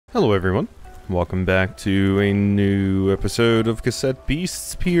Hello everyone, welcome back to a new episode of Cassette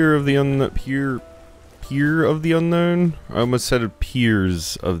Beasts, Pier of the Unknown? I almost said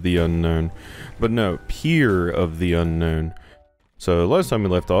Piers of the Unknown, but no, Pier of the Unknown. So last time we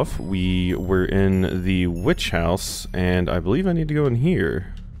left off, we were in the witch house, and I believe I need to go in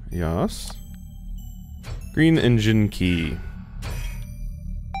here. Yes. Green engine key.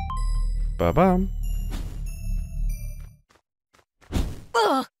 Ba-bam.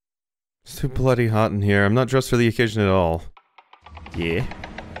 It's too bloody hot in here. I'm not dressed for the occasion at all. Yeah.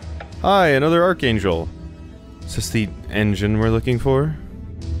 Hi, another Archangel. Is this the engine we're looking for?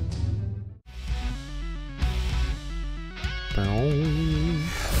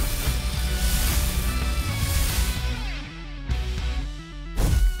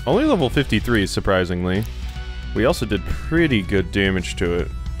 Only level 53, surprisingly. We also did pretty good damage to it.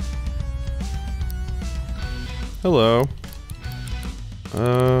 Hello.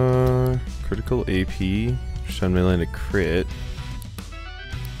 Critical AP. Just had me land a crit.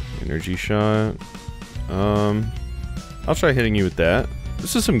 Energy shot. I'll try hitting you with that.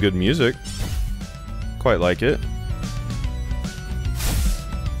 This is some good music. Quite like it.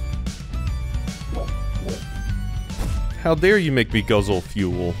 How dare you make me guzzle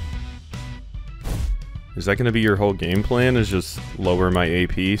fuel? Is that gonna be your whole game plan, is just lower my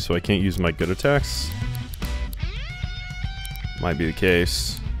AP so I can't use my good attacks? Might be the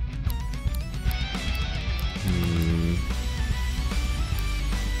case.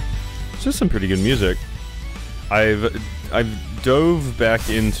 It's just some pretty good music. I've dove back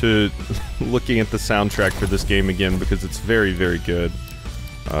into looking at the soundtrack for this game again because it's very, very good.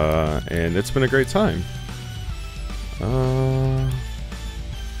 And it's been a great time.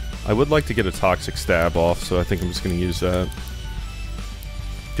 I would like to get a toxic stab off, so I think I'm just gonna use that.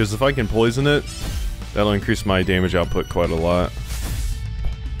 Because if I can poison it, that'll increase my damage output quite a lot.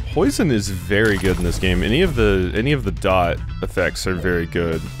 Poison is very good in this game. Any of the dot effects are very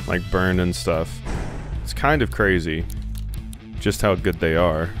good, like burn and stuff. It's kind of crazy, just how good they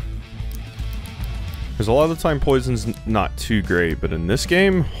are. Because a lot of the time poison's not too great, but in this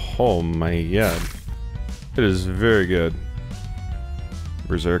game, oh my god, it is very good.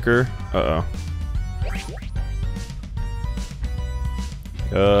 Berserker. I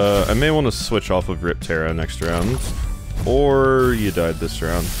may want to switch off of Rip Terra next round. Or you died this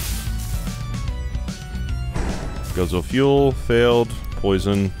round. Guzzle fuel, failed,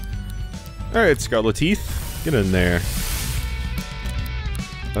 poison. Alright, Scarlet Teeth, get in there.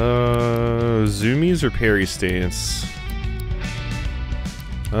 Zoomies or Parry Stance?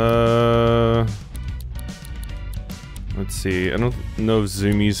 Let's see, I don't know if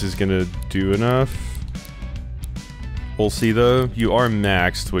Zoomies is gonna do enough. We'll see though. You are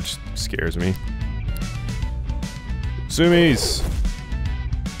maxed, which scares me. Zoomies!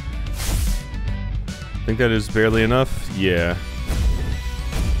 Think that is barely enough? Yeah.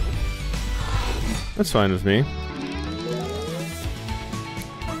 That's fine with me.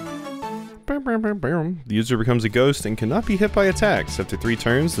 The user becomes a ghost and cannot be hit by attacks. After 3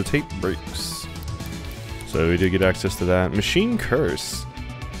 turns, the tape breaks. So we did get access to that. Machine Curse.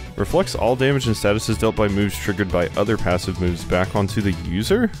 Reflects all damage and statuses dealt by moves triggered by other passive moves back onto the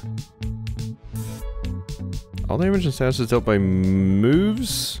user? All damage and statuses dealt by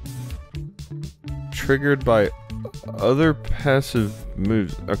moves triggered by other passive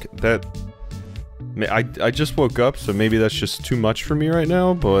moves. Okay, that... I just woke up, so maybe that's just too much for me right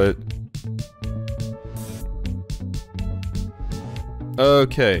now, but...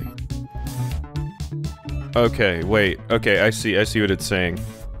 Okay. Okay, wait. Okay, I see what it's saying.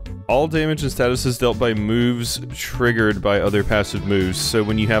 All damage and statuses dealt by moves triggered by other passive moves. So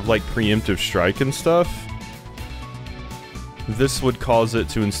when you have like preemptive strike and stuff, this would cause it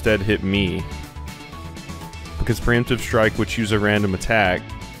to instead hit me. Because preemptive strike would choose a random attack,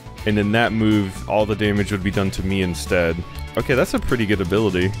 and in that move, all the damage would be done to me instead. Okay, that's a pretty good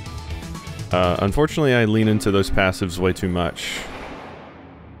ability. Unfortunately, I lean into those passives way too much.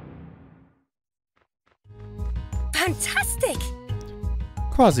 Fantastic!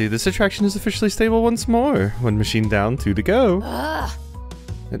 Quasi, this attraction is officially stable once more. One machine down, 2 to go. Ugh.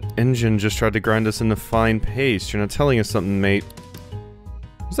 That engine just tried to grind us into fine paste. You're not telling us something, mate.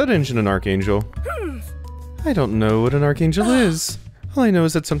 Was that engine an Archangel? I don't know what an Archangel is. All I know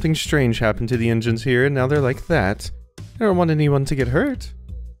is that something strange happened to the engines here, and now they're like that. I don't want anyone to get hurt.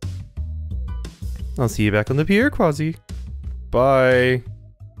 I'll see you back on the pier, Quasi. Bye.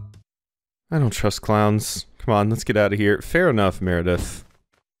 I don't trust clowns. Come on, let's get out of here. Fair enough, Meredith.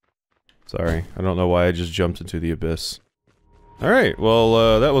 Sorry, I don't know why I just jumped into the abyss. Alright,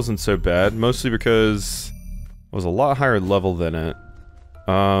 well, that wasn't so bad. Mostly because I was a lot higher level than it.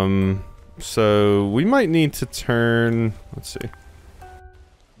 So we might need to turn... Let's see.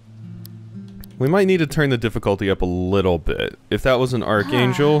 We might need to turn the difficulty up a little bit. If that was an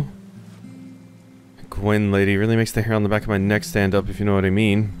Archangel... Gwen lady really makes the hair on the back of my neck stand up, if you know what I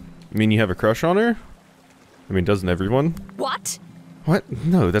mean. You mean you have a crush on her? I mean, doesn't everyone? What? What?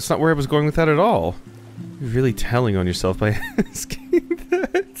 No, that's not where I was going with that at all. You're really telling on yourself by asking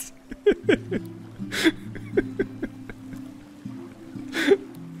that.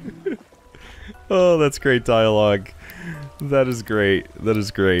 Oh, that's great dialogue. That is great. That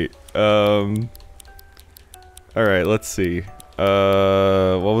is great. Alright, let's see.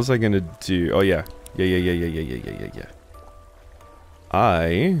 What was I gonna do? Oh, yeah. Yeah.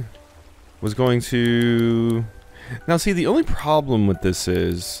 I was going to... Now, see, the only problem with this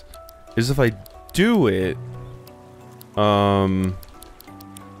is if I do it, I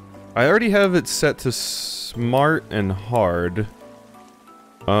already have it set to smart and hard.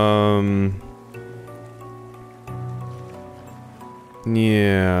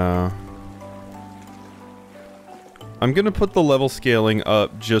 Yeah. I'm gonna put the level scaling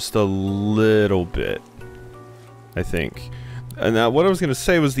up just a little bit, I think. And now what I was gonna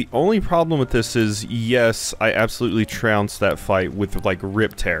say was the only problem with this is, yes, I absolutely trounced that fight with, like,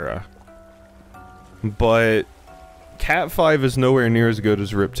 Rip Terra. But Cat 5 is nowhere near as good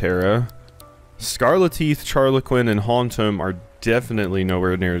as Rip Terra. Scarlet Teeth, Charlequin, and Hauntum are definitely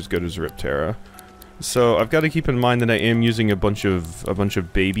nowhere near as good as Rip Terra. So I've got to keep in mind that I am using a bunch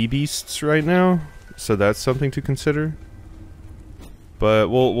of baby beasts right now. So that's something to consider. But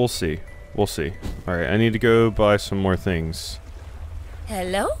we'll see. We'll see. Alright, I need to go buy some more things.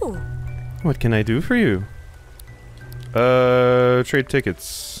 Hello. What can I do for you? Trade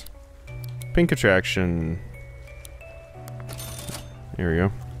tickets. Pink attraction. Here we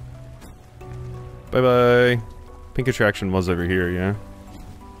go. Bye-bye. Pink attraction was over here, yeah?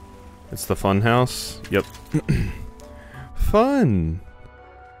 It's the Funhouse? Yep. Fun!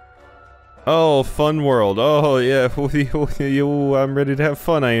 Oh, Fun World. Oh, yeah. I'm ready to have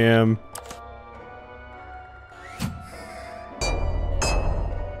fun, I am.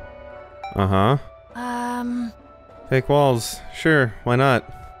 Uh-huh. Fake walls. Sure, why not?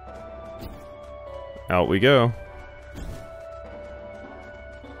 Out we go.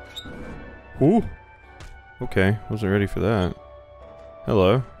 Ooh. Okay, wasn't ready for that.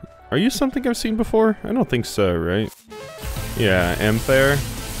 Hello. Are you something I've seen before? I don't think so, right? Yeah, Amphere.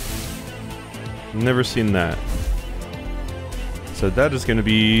 Never seen that. So that is gonna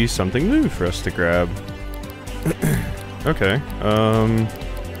be something new for us to grab. Okay,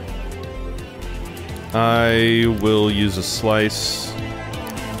 I will use a slice.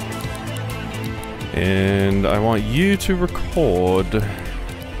 And I want you to record.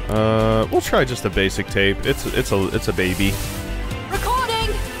 We'll try just a basic tape. It's a baby.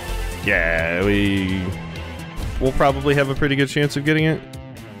 Recording! Yeah, we'll probably have a pretty good chance of getting it.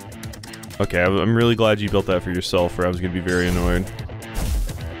 Okay, I'm really glad you built that for yourself, or I was gonna be very annoyed.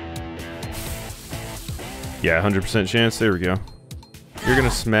 Yeah, 100% chance, there we go. You're gonna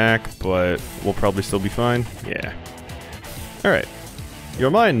smack, but we'll probably still be fine. Yeah. Alright.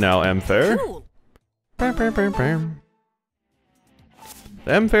 You're mine now, Amphere. Cool. The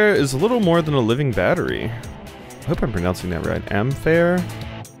Amphere is a little more than a living battery. I hope I'm pronouncing that right. Amphere?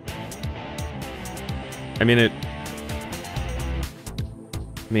 I mean,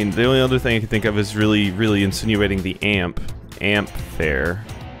 the only other thing I can think of is really insinuating the Amphere.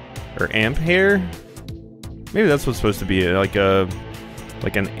 Or Amphere? Maybe that's what's supposed to be, like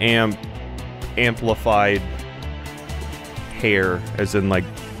an amplified hair, as in, like,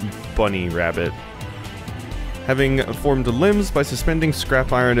 bunny rabbit. Having formed limbs by suspending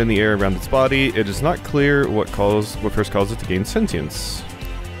scrap iron in the air around its body, it is not clear what first caused it to gain sentience.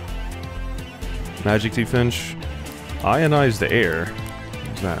 Magic T-Finch. Ionize the air.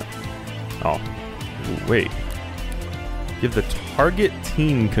 What's that? Oh. Wait. Give the target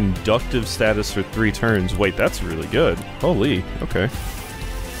team conductive status for 3 turns. Wait, that's really good. Holy. Okay.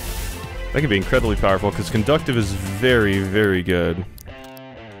 That could be incredibly powerful, because conductive is very, very good.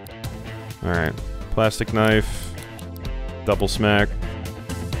 Alright. Plastic knife. Double smack.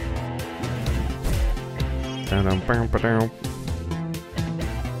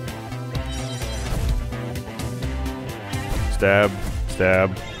 Stab.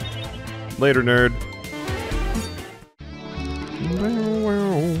 Stab. Later, nerd.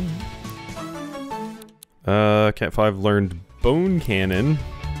 Cat 5 learned Bone Cannon.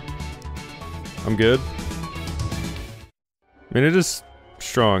 I'm good. I mean, it is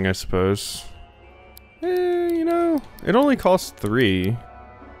strong, I suppose. You know, it only costs 3.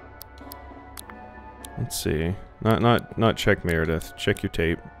 Let's see. Not check Meredith. Check your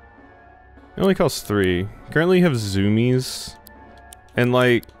tape. It only costs 3. Currently you have zoomies. And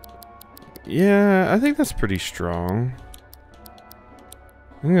like... Yeah, I think that's pretty strong.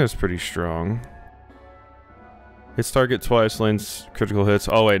 I think that's pretty strong. Hits target twice, lanes critical hits.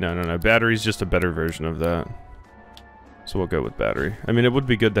 Oh wait, no. Battery's just a better version of that. So we'll go with battery. I mean, it would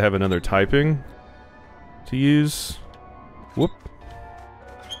be good to have another typing to use. Whoop.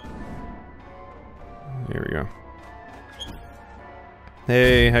 Here we go.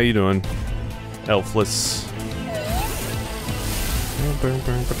 Hey, how you doing? Elfless.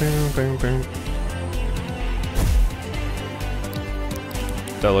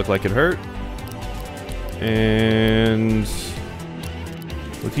 That looked like it hurt. And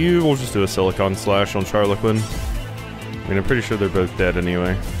with you, we'll just do a Silicon Slash on Charloquin. I mean, I'm pretty sure they're both dead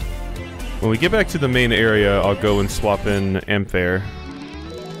anyway. When we get back to the main area, I'll go and swap in Amphair.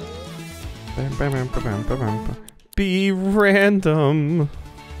 Be random.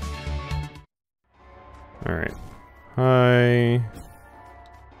 Alright. Hi.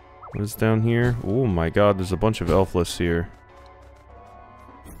 What is down here? Oh my god, there's a bunch of Elfless here.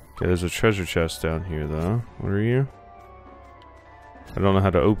 Okay, there's a treasure chest down here, though. What are you? I don't know how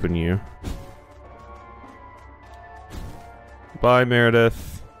to open you. Bye,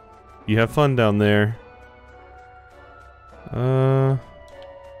 Meredith. You have fun down there. Yeah,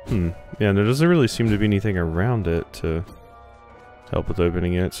 there doesn't really seem to be anything around it to help with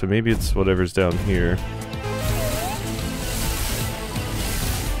opening it, so maybe it's whatever's down here.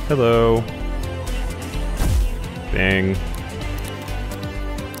 Hello. Bang.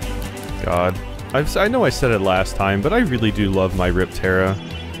 God. I know I said it last time, but I really do love my Riptera.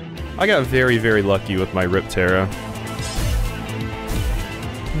 I got very, very lucky with my Riptera.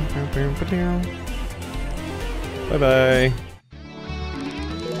 Bye-bye.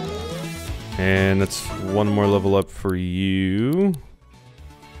 And that's one more level up for you.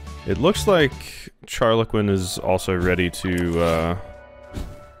 It looks like Charloquin is also ready to,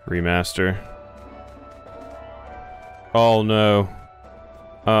 remaster. Oh no.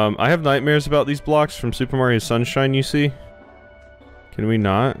 I have nightmares about these blocks from Super Mario Sunshine, you see? Can we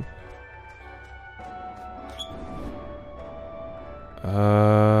not?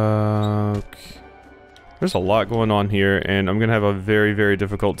 Okay. There's a lot going on here, and I'm gonna have a very, very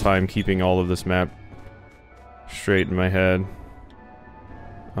difficult time keeping all of this map straight in my head.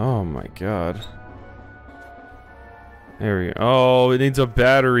 Oh my god. There we go. Oh, it needs a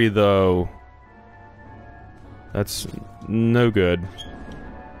battery, though. That's no good.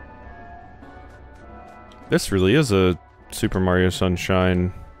 This really is a Super Mario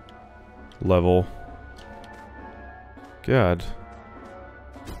Sunshine level. God.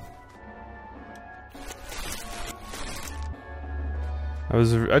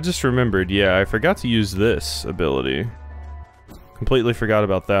 I just remembered, yeah, I forgot to use this ability. Completely forgot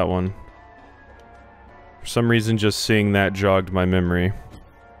about that one. For some reason, just seeing that jogged my memory.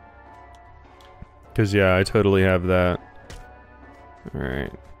 Because, yeah, I totally have that.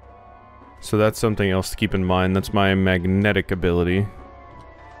 Alright. So that's something else to keep in mind. That's my magnetic ability.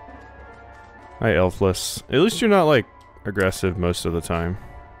 Hi, Elfless. At least you're not, like, aggressive most of the time.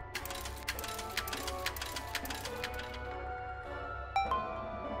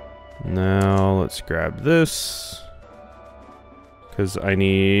 Now, let's grab this. Because I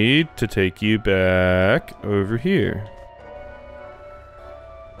need to take you back over here.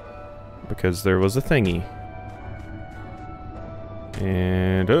 Because there was a thingy.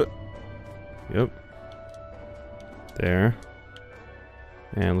 And, oh. Yep. There.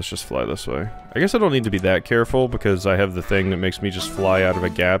 And let's just fly this way. I guess I don't need to be that careful because I have the thing that makes me just fly out of a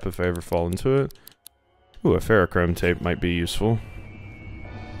gap if I ever fall into it. Ooh, a ferrochrome tape might be useful.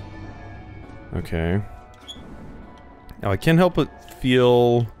 Okay. Now I can't help but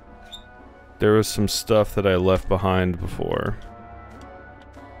feel there was some stuff that I left behind before.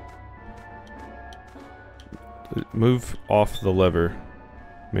 Move off the lever,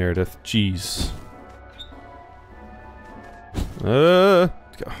 Meredith. Jeez. I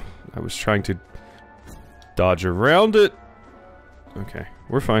was trying to dodge around it. Okay,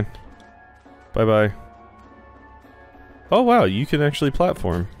 we're fine. Bye-bye. Oh wow, you can actually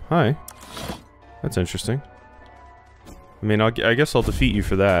platform. Hi. That's interesting. I mean, I guess I'll defeat you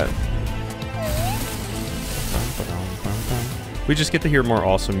for that. We just get to hear more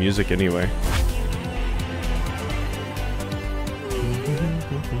awesome music anyway.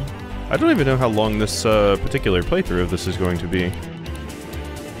 I don't even know how long this particular playthrough of this is going to be.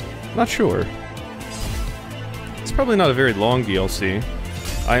 Not sure. It's probably not a very long DLC.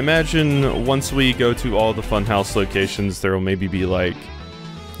 I imagine once we go to all the Funhouse locations, there will maybe be like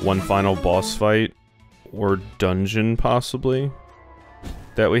one final boss fight, or dungeon, possibly,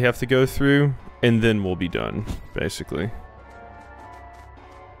 that we have to go through, and then we'll be done, basically.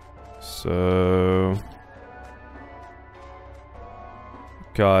 So...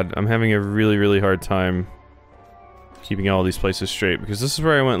 God, I'm having a really, really hard time keeping all these places straight, because this is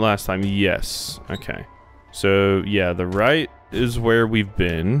where I went last time. Yes. Okay. So, yeah, the right is where we've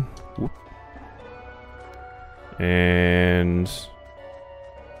been. Whoop. And...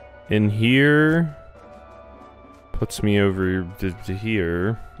 in here... puts me over to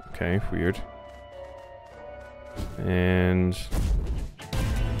here. Okay, weird. And...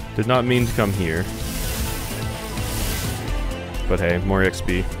 did not mean to come here. But hey, more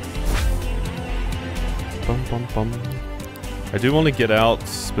XP. Bum, bum, bum. I do want to get out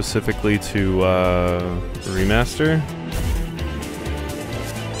specifically to remaster.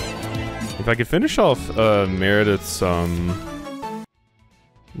 If I could finish off Meredith's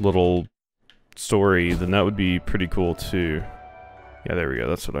little story, then that would be pretty cool too. Yeah, there we go.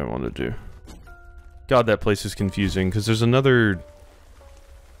 That's what I want to do. God, that place is confusing because there's another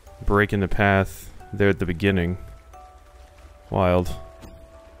break in the path there at the beginning. Wild.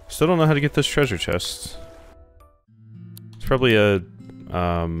 Still don't know how to get this treasure chest. It's probably a,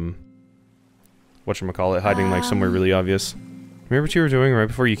 whatchamacallit, hiding like somewhere really obvious. Remember what you were doing right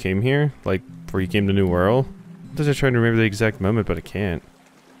before you came here? Like, before you came to New World? I'm just trying to remember the exact moment, but I can't.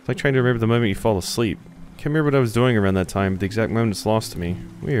 It's like trying to remember the moment you fall asleep. Can't remember what I was doing around that time, but the exact moment is lost to me.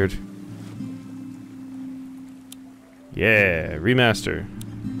 Weird. Yeah, remaster.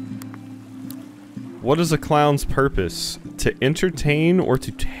 What is a clown's purpose? To entertain or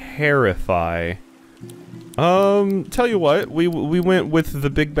to terrify? Tell you what, we went with the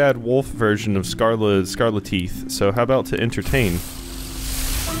big bad wolf version of Scarlet Teeth, so how about to entertain?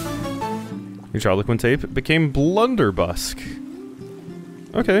 Your Harlequin tape became Blunderbusk.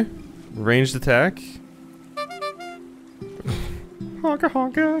 Okay. Ranged attack. Honka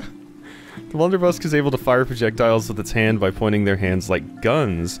honka. The Blunderbusk is able to fire projectiles with its hand by pointing their hands like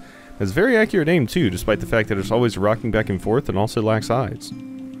guns. It has very accurate aim too, despite the fact that it's always rocking back and forth and also lacks eyes.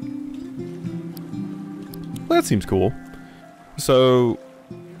 Well, that seems cool. So,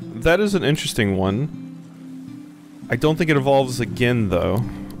 that is an interesting one. I don't think it evolves again though.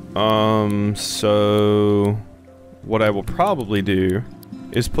 So what I will probably do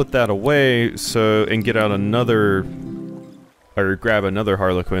is put that away and get out another, or grab another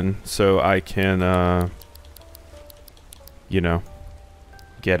Harlequin so I can, you know,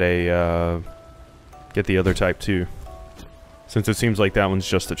 get the other type too. Since it seems like that one's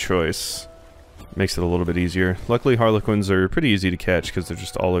just a choice. Makes it a little bit easier. Luckily Harlequins are pretty easy to catch because they're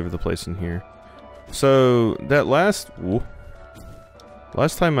just all over the place in here. So that last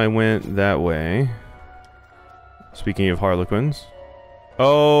time I went that way, speaking of Harlequins,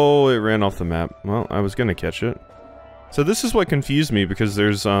 oh, it ran off the map. Well, I was gonna catch it. So this is what confused me because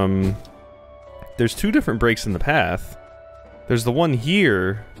there's two different breaks in the path. There's the one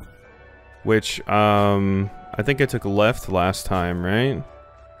here, which, I think I took left last time, right?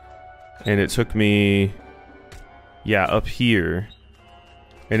 And it took me, yeah, up here.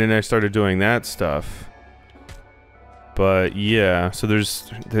 And then I started doing that stuff. But, yeah, so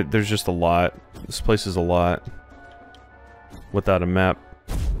there's just a lot. This place is a lot. Without a map.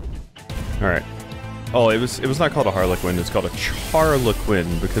 Alright. Oh, it was not called a Harlequin, it's called a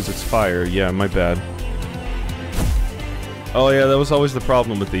Charlequin, because it's fire. Yeah, my bad. Oh yeah, that was always the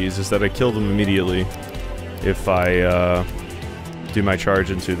problem with these, is that I kill them immediately if I do my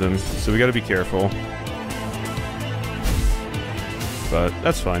charge into them. So we gotta be careful. But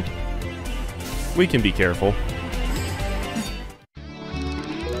that's fine. We can be careful.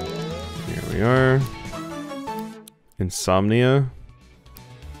 Here we are. Insomnia.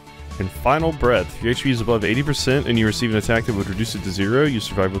 And Final Breath. If your HP is above 80% and you receive an attack that would reduce it to 0, you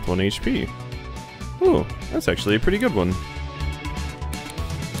survive with 1 HP. Ooh, that's actually a pretty good one.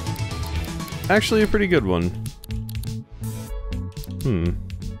 Actually a pretty good one. I'm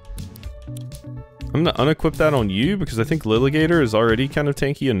gonna unequip that on you because I think Lilligator is already kind of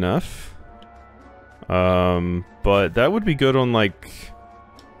tanky enough. But that would be good on, like,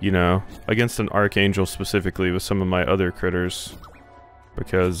 you know, against an Archangel specifically with some of my other critters.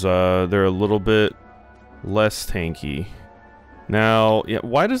 Because, they're a little bit less tanky. Now, yeah,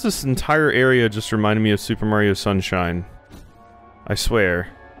 why does this entire area just remind me of Super Mario Sunshine? I swear.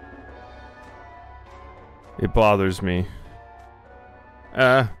 It bothers me.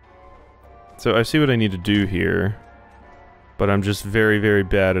 So I see what I need to do here. But I'm just very, very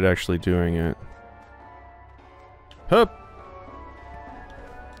bad at actually doing it. Hup!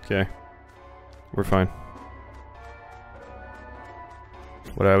 Okay. We're fine.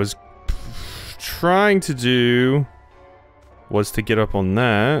 What I was trying to do was to get up on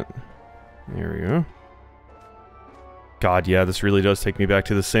that. There we go. God, yeah, this really does take me back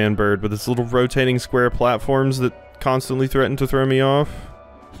to the Sandbird with its little rotating square platforms that constantly threaten to throw me off.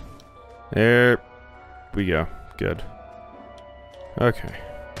 There we go. Good. Okay.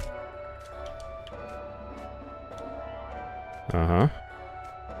 Uh-huh.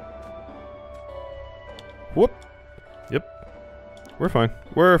 Whoop. Yep. We're fine.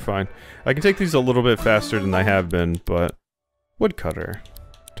 We're fine. I can take these a little bit faster than I have been, but... Woodcutter.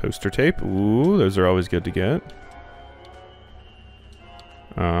 Toaster tape. Ooh, those are always good to get.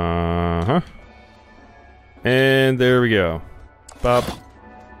 Uh-huh. And there we go. Bop.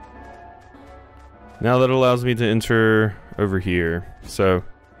 Now that allows me to enter over here. So,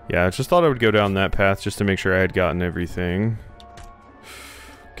 yeah, I just thought I would go down that path just to make sure I had gotten everything.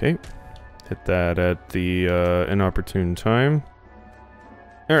 Okay. Hit that at the inopportune time.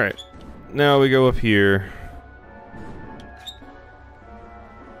 Alright. Now we go up here.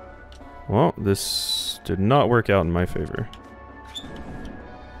 Well, this did not work out in my favor.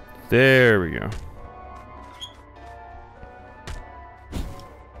 There we go.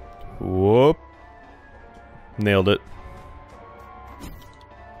 Whoop. Nailed it.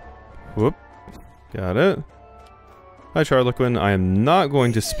 Whoop. Got it. Hi, Charloquin. I am not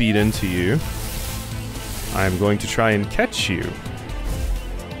going to speed into you. I am going to try and catch you.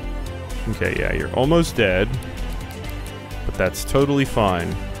 Okay, yeah, you're almost dead. But that's totally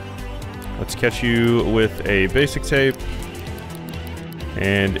fine. Let's catch you with a basic tape.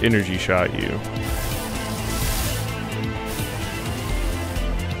 And energy shot you.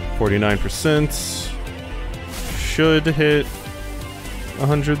 49%. Should hit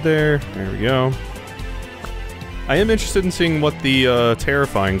 100 there. There we go. I am interested in seeing what the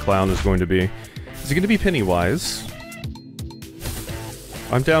terrifying clown is going to be. Is it going to be Pennywise?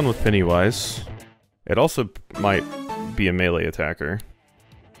 I'm down with Pennywise. It also might be a melee attacker.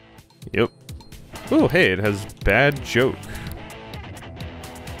 Yep. Oh, hey, it has bad joke.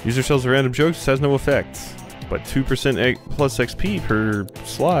 User sells random jokes, this has no effect. But 2% plus XP per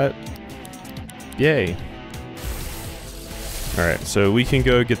slot. Yay. Alright, so we can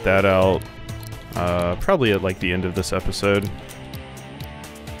go get that out. Probably at like the end of this episode.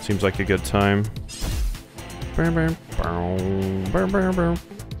 Seems like a good time.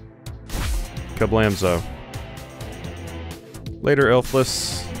 Kablamzo. Later,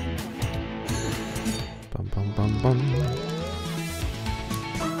 Elfless. Bum bum bum bum.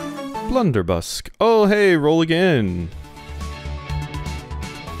 Blunderbusk. Oh, hey, roll again.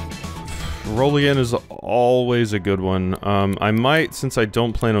 Roll again is always a good one. I might, since I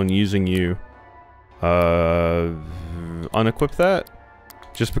don't plan on using you, unequip that.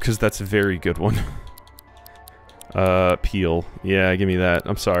 Just because that's a very good one. Peel. Yeah, give me that.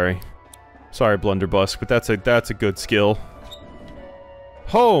 I'm sorry. Sorry, Blunderbusk, but that's a good skill.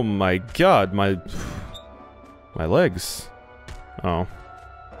 Oh my god, my legs. Oh.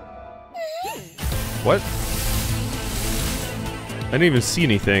 What? I didn't even see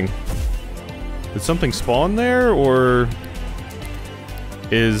anything. Did something spawn there, or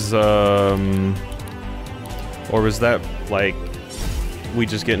is, or was that, like, we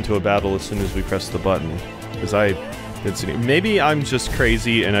just get into a battle as soon as we press the button? Because I didn't see anything. Maybe I'm just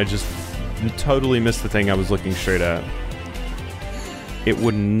crazy and I just totally missed the thing I was looking straight at. It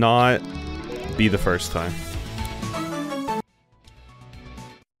would not be the first time.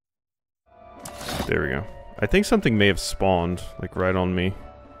 There we go. I think something may have spawned, like, right on me.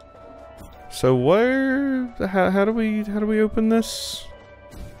 So where... How do we open this?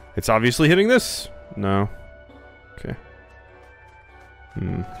 It's obviously hitting this! No. Okay.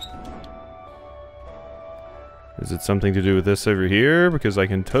 Is it something to do with this over here? Because I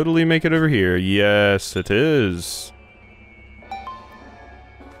can totally make it over here. Yes, it is.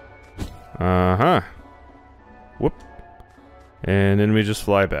 Uh-huh. Whoop. And then we just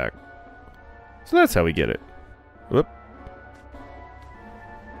fly back. So that's how we get it. Whoop.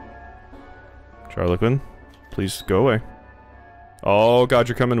 Charloquin, please go away. Oh god,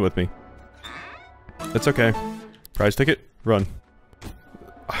 you're coming with me. It's okay. Prize ticket, run.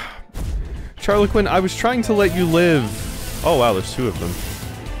 Charloquin, I was trying to let you live. Oh wow, there's two of them.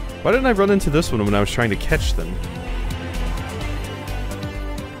 Why didn't I run into this one when I was trying to catch them?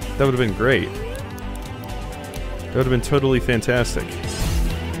 That would have been great. That would have been totally fantastic.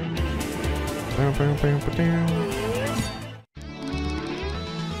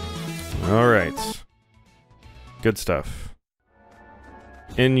 Alright. Good stuff.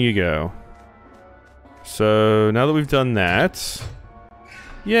 In you go. So, now that we've done that...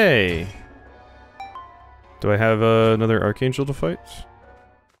 Yay! Do I have another Archangel to fight?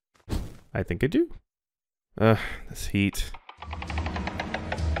 I think I do. This heat.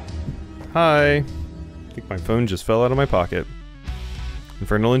 Hi. I think my phone just fell out of my pocket.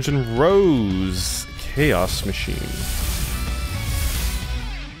 Infernal Engine Rose. Chaos Machine.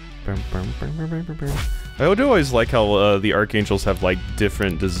 I do always like how the Archangels have like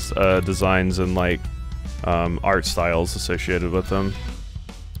different designs and like art styles associated with them.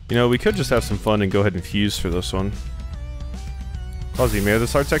 You know, we could just have some fun and go ahead and fuse for this one. Quasi-Mayor,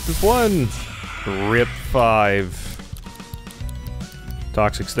 this Architect is 1! Rip 5.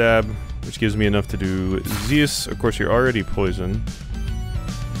 Toxic Stab, which gives me enough to do Zeus. Of course, you're already poison.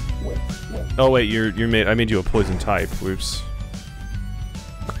 Oh wait, I made you a poison type. Whoops.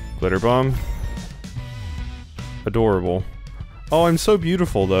 Glitter Bomb. Adorable. Oh, I'm so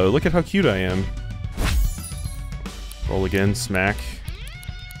beautiful though. Look at how cute I am. Roll again, smack.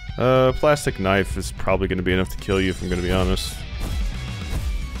 Plastic Knife is probably going to be enough to kill you if I'm going to be honest.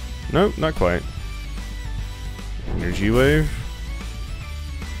 Nope, not quite. Energy Wave.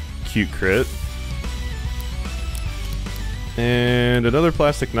 Cute crit. And another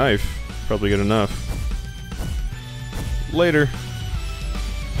Plastic Knife. Probably good enough. Later.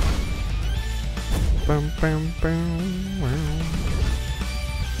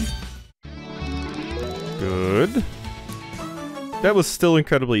 Good. That was still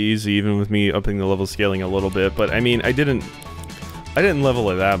incredibly easy, even with me upping the level scaling a little bit, but I mean, I didn't level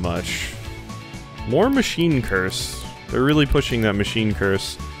it that much. More Machine Curse. They're really pushing that Machine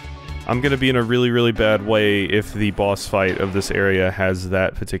Curse. I'm gonna be in a really, really bad way if the boss fight of this area has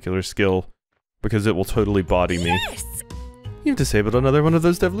that particular skill, because it will totally body me. Yes! You've disabled another one of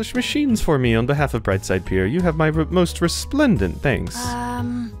those devilish machines for me on behalf of Brightside Pier. You have my most resplendent thanks.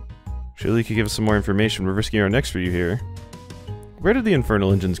 Surely you could give us some more information. We're risking our necks for you here. Where did the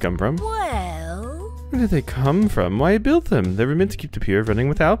infernal engines come from? Well... Where did they come from? Why I built them? They were meant to keep the pier running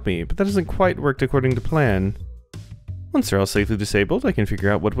without me, but that hasn't quite worked according to plan. Once they're all safely disabled, I can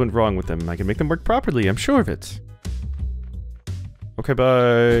figure out what went wrong with them. I can make them work properly, I'm sure of it. Okay,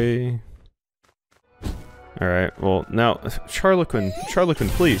 bye. Alright, well, now, Charlequin,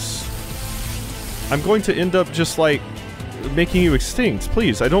 please. I'm going to end up just, like, making you extinct,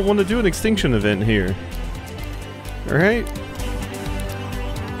 please. I don't want to do an extinction event here. Alright?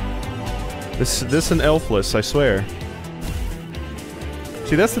 This and Elfless, I swear.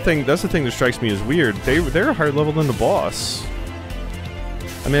 See, that's the thing that strikes me as weird. They're a higher level than the boss.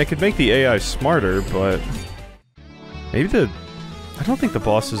 I mean, I could make the AI smarter, but... Maybe I don't think the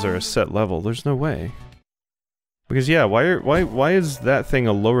bosses are a set level, there's no way. Because yeah, why is that thing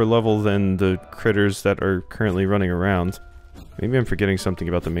a lower level than the critters that are currently running around? Maybe I'm forgetting something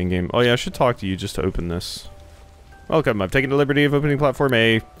about the main game. Oh yeah, I should talk to you just to open this. Welcome, I've taken the liberty of opening platform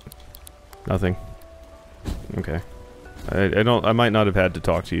A. Nothing. Okay. I might not have had to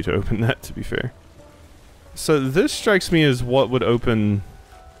talk to you to open that, to be fair. So this strikes me as what would open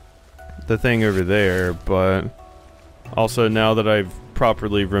the thing over there, but also now that I've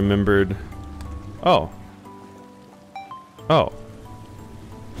properly remembered... Oh. Oh.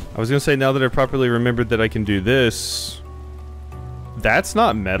 I was gonna say now that I've properly remembered that I can do this... That's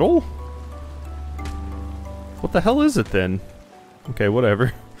not metal? What the hell is it then? Okay,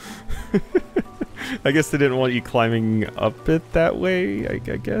 whatever. I guess they didn't want you climbing up it that way, I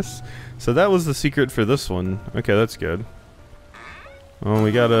guess. So that was the secret for this one. Okay, that's good. Oh,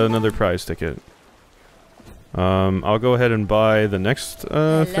 we got another prize ticket. I'll go ahead and buy the next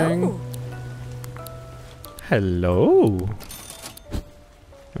thing. Hello.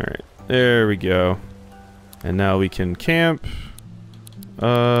 Alright, there we go. And now we can camp.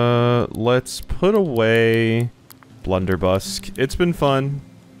 Let's put away Blunderbusk. It's been fun.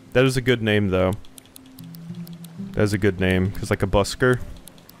 That is a good name, though. That is a good name, because like a busker.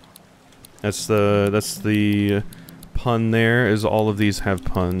 That's the pun there, is all of these have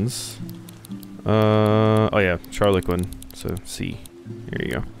puns. Oh yeah, Charlequin. So, C. Here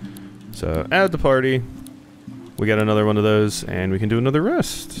you go. So, add the party. We got another one of those, and we can do another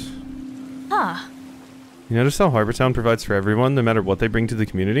rest. Huh. You notice how Harbortown provides for everyone, no matter what they bring to the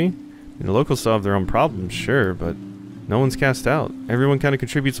community? And the locals still have their own problems, sure, but no one's cast out. Everyone kind of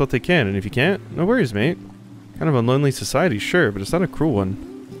contributes what they can, and if you can't, no worries, mate. Kind of a lonely society, sure, but it's not a cruel one.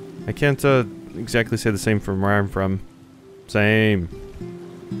 I can't, exactly say the same from where I'm from. Same.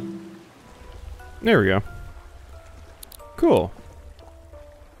 There we go. Cool.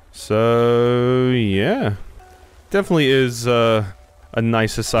 So, yeah. Definitely is, a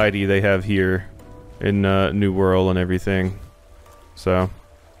nice society they have here in, New World and everything. So,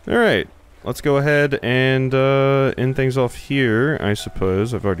 alright. Let's go ahead and, end things off here, I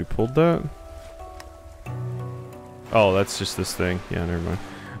suppose. I've already pulled that. Oh, that's just this thing. Yeah, never mind.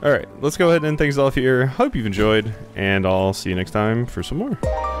 Alright, let's go ahead and end things off here. Hope you've enjoyed, and I'll see you next time for some more.